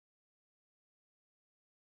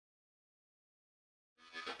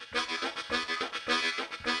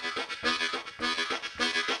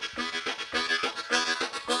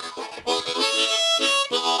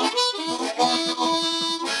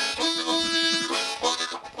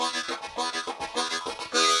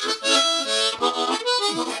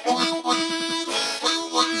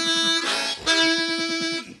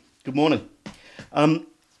Good morning.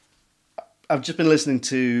 I've just been listening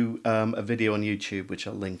to a video on YouTube, which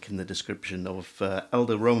I'll link in the description, of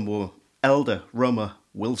Elder Roma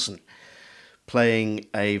Wilson playing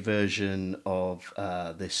a version of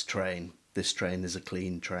This Train. This Train is a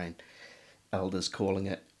Clean Train, Elder's calling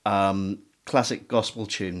it. Classic gospel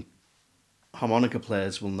tune. Harmonica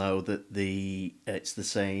players will know that it's the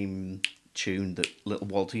same tune that Little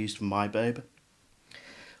Walter used for My Babe.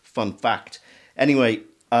 Fun fact. Anyway,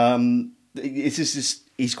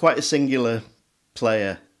 he's quite a singular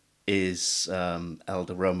player, is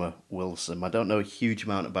Elder Roma Wilson. I don't know a huge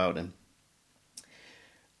amount about him,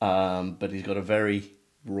 but he's got a very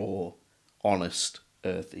raw, honest,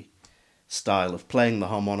 earthy style of playing the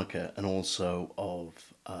harmonica, and also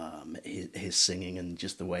of his singing and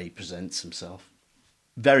just the way he presents himself.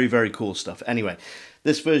 Very, very cool stuff. Anyway,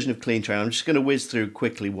 this version of Clean Train, I'm just going to whiz through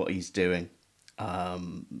quickly what he's doing,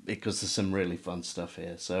 because there's some really fun stuff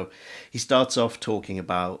here. So he starts off talking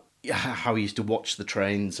about how he used to watch the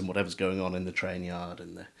trains and whatever's going on in the train yard,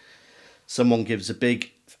 and someone gives a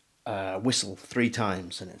big whistle 3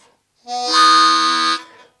 times in it.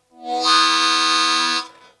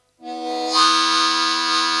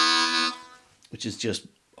 Which is just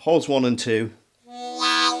holes 1 and 2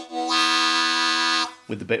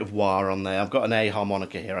 with a bit of wah on there. I've got an A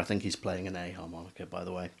harmonica here. I think he's playing an A harmonica, by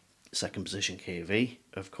the way. 2nd position key of E,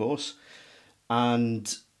 of course.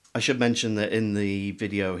 And I should mention that in the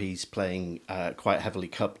video he's playing quite heavily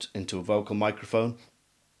cupped into a vocal microphone,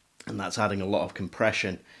 and that's adding a lot of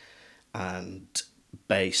compression and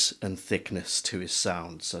bass and thickness to his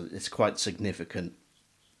sound. So it's quite significant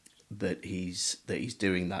that he's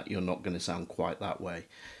doing that. You're not going to sound quite that way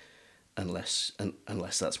unless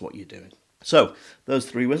that's what you're doing. So those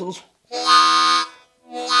 3 whistles.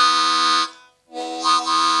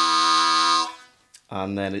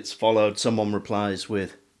 And then it's followed, someone replies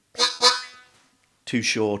with 2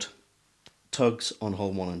 short tugs on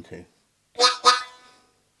hole 1 and 2.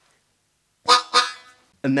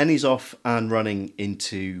 And then he's off and running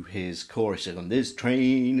into his chorus on "This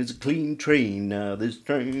train is a clean train, now this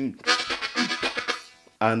train."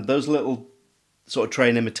 And those little sort of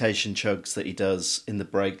train imitation chugs that he does in the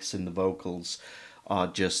breaks in the vocals are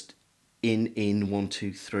just in 1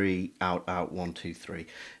 2 3, out 1 2 3,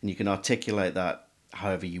 and you can articulate that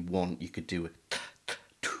however you want. You could do it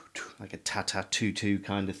like a ta-ta-tu-tu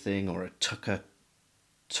kind of thing, or a tucka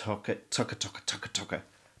tucka tucka tucka tucka tucka.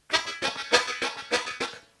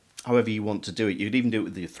 However you want to do it. You could even do it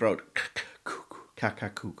with your throat.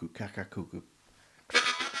 Kaka-cuckoo, kaka-cuckoo.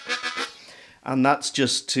 And that's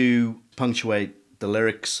just to punctuate the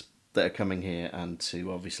lyrics that are coming here, and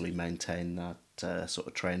to obviously maintain that sort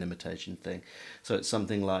of train imitation thing. So it's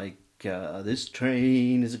something like, this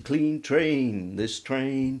train is a clean train, this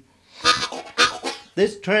train.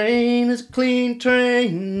 This train is a clean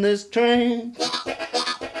train, this train.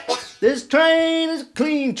 This train is a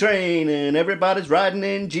clean train, and everybody's riding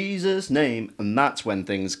in Jesus' name. And that's when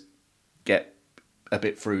things get a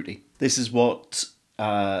bit fruity. This is what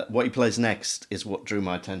he plays next is what drew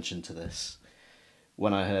my attention to this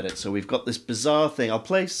when I heard it. So we've got this bizarre thing. I'll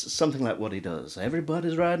play something like what he does.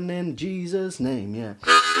 Everybody's riding in Jesus' name, yeah.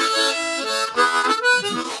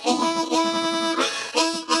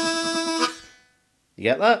 You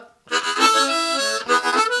get that?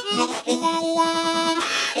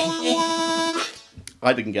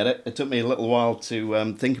 I didn't get it. It took me a little while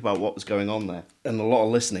to think about what was going on there, and a lot of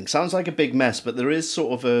listening. Sounds like a big mess, but there is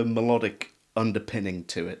sort of a melodic underpinning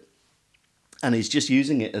to it, and he's just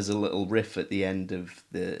using it as a little riff at the end of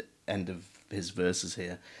his verses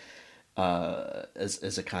here,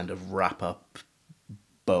 as a kind of wrap up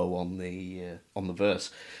bow on the verse.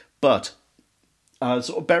 But sort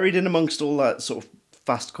of buried in amongst all that sort of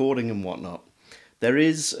fast chording and whatnot, there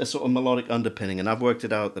is a sort of melodic underpinning, and I've worked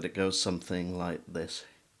it out that it goes something like this.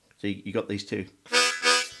 So you got these 2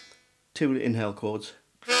 inhale chords.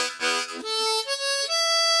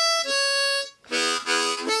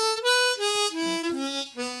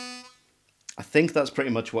 I think that's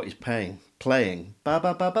pretty much what he's playing. Ba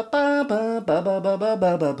ba ba ba ba ba ba ba ba ba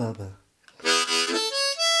ba ba ba ba.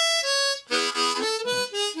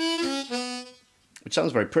 Which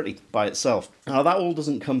sounds very pretty by itself. Now that all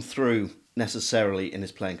doesn't come through necessarily in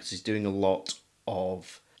his playing, because he's doing a lot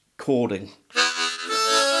of chording.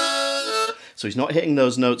 So he's not hitting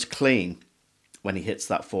those notes clean when he hits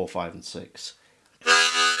that 4, 5 and 6.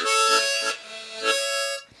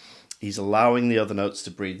 He's allowing the other notes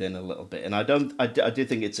to breathe in a little bit, and I do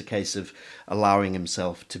think it's a case of allowing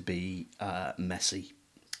himself to be messy.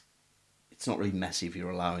 It's not really messy if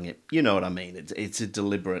you're allowing it. You know what I mean? It's a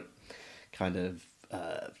deliberate kind of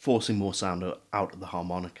forcing more sound out of the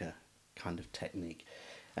harmonica kind of technique.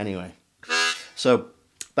 Anyway, so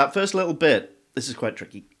that first little bit, this is quite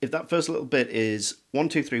tricky. If that first little bit is 1,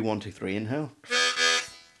 2, 3, 1, 2, 3, inhale.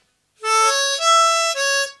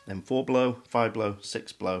 Then 4 blow, 5 blow,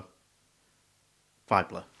 6 blow, 5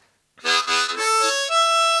 blow.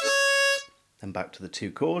 Then back to the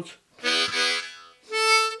 2 chords.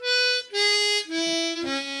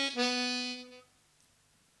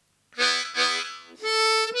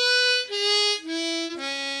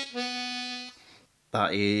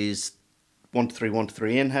 That is 1 to 3, 1 to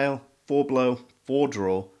 3, inhale, 4 blow, 4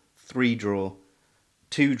 draw, 3 draw,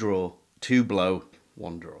 2 blow,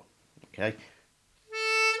 1 draw. Okay.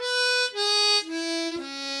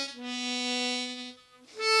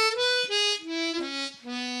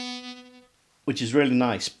 Which is really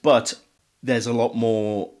nice, but there's a lot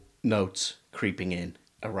more notes creeping in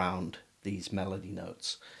around these melody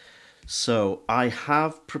notes. So I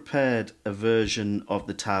have prepared a version of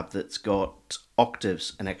the tab that's got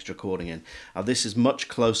octaves and extra chording in. Now this is much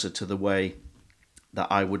closer to the way that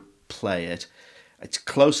I would play it. It's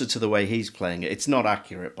closer to the way he's playing it. It's not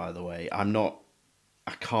accurate, by the way. I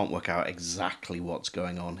can't work out exactly what's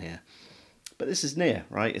going on here. But this is near,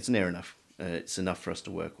 right? It's near enough. It's enough for us to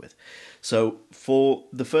work with. So for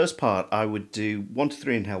the first part, I would do 1 to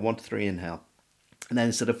 3 inhale, 1 to 3 inhale. And then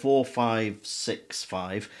instead of 4, 5, 6,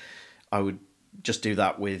 5, I would just do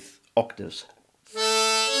that with octaves.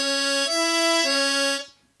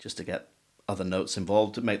 Just to get other notes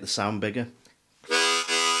involved to make the sound bigger.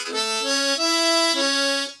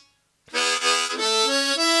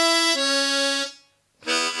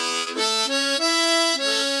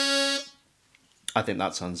 I think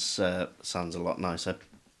that sounds a lot nicer.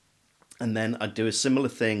 And then I'd do a similar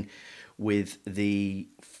thing with the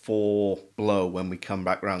 4 blow when we come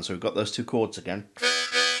back round. So we've got those 2 chords again.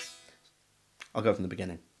 I'll go from the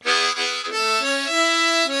beginning.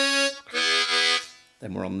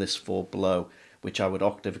 Then we're on this 4 blow, which I would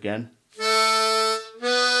octave again.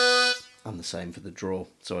 And the same for the draw.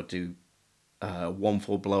 So I do 1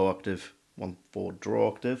 4 blow octave, 1 4 draw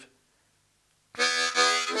octave.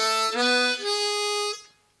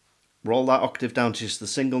 Roll that octave down to just the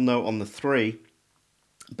single note on the 3,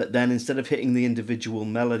 but then instead of hitting the individual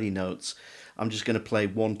melody notes, I'm just going to play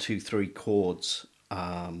 1, 2, 3 chords.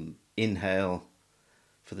 Inhale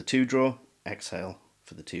for the 2 draw, exhale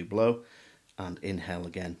for the 2 blow, and inhale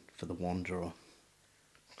again for the 1 draw.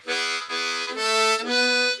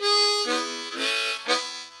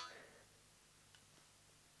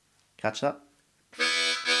 Catch that?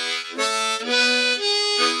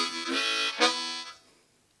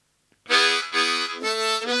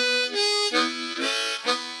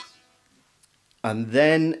 And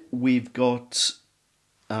then we've got,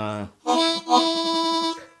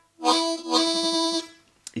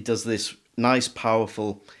 he does this nice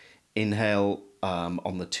powerful inhale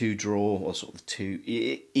on the 2 draw, or sort of the 2,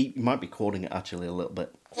 he might be chording it actually a little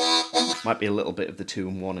bit, might be a little bit of the 2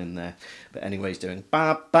 and 1 in there, but anyway he's doing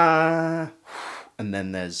ba ba, and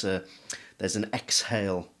then there's an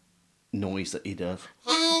exhale noise that he does.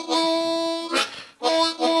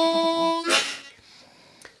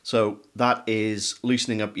 So that is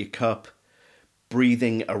loosening up your cup,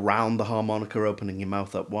 breathing around the harmonica, opening your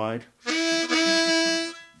mouth up wide.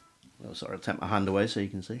 Oh, sorry, I'll take my hand away so you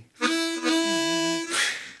can see.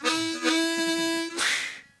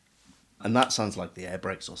 And that sounds like the air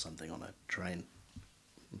brakes or something on a train,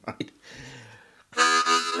 right?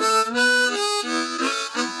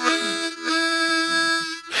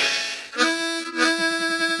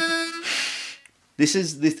 This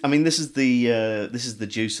is the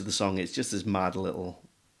juice of the song. It's just this mad little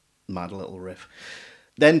riff.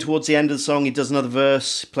 Then towards the end of the song, he does another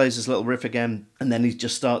verse, plays this little riff again, and then he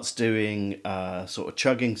just starts doing sort of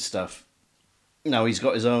chugging stuff. Now he's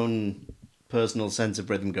got his own personal sense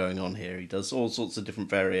of rhythm going on here. He does all sorts of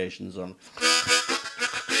different variations on.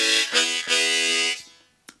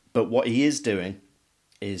 But what he is doing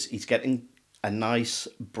is he's getting a nice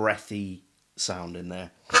breathy sound in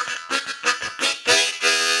there.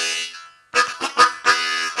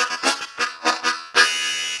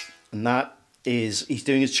 And that is, he's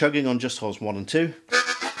doing his chugging on just holes 1 and 2.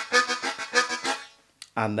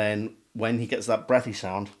 And then when he gets that breathy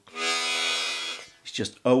sound, he's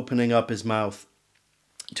just opening up his mouth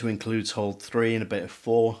to include hold 3 and a bit of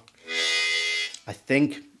 4. I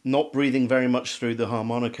think not breathing very much through the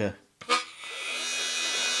harmonica,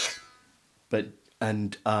 but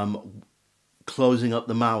closing up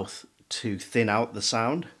the mouth to thin out the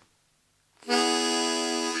sound.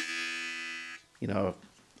 You know,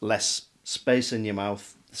 less space in your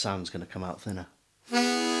mouth, the sound's going to come out thinner.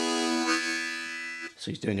 So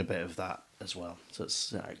he's doing a bit of that as well. So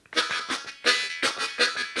it's like...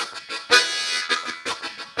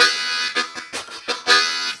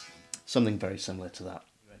 something very similar to that.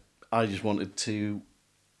 I just wanted to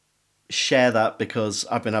share that because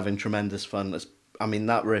I've been having tremendous fun. I mean,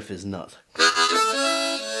 that riff is nuts.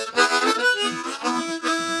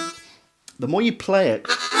 The more you play it,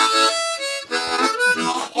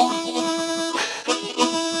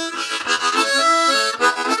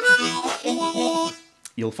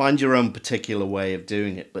 you'll find your own particular way of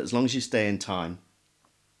doing it, but as long as you stay in time,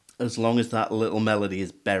 as long as that little melody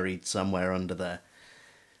is buried somewhere under there,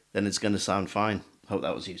 then it's going to sound fine. Hope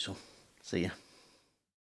that was useful. See ya.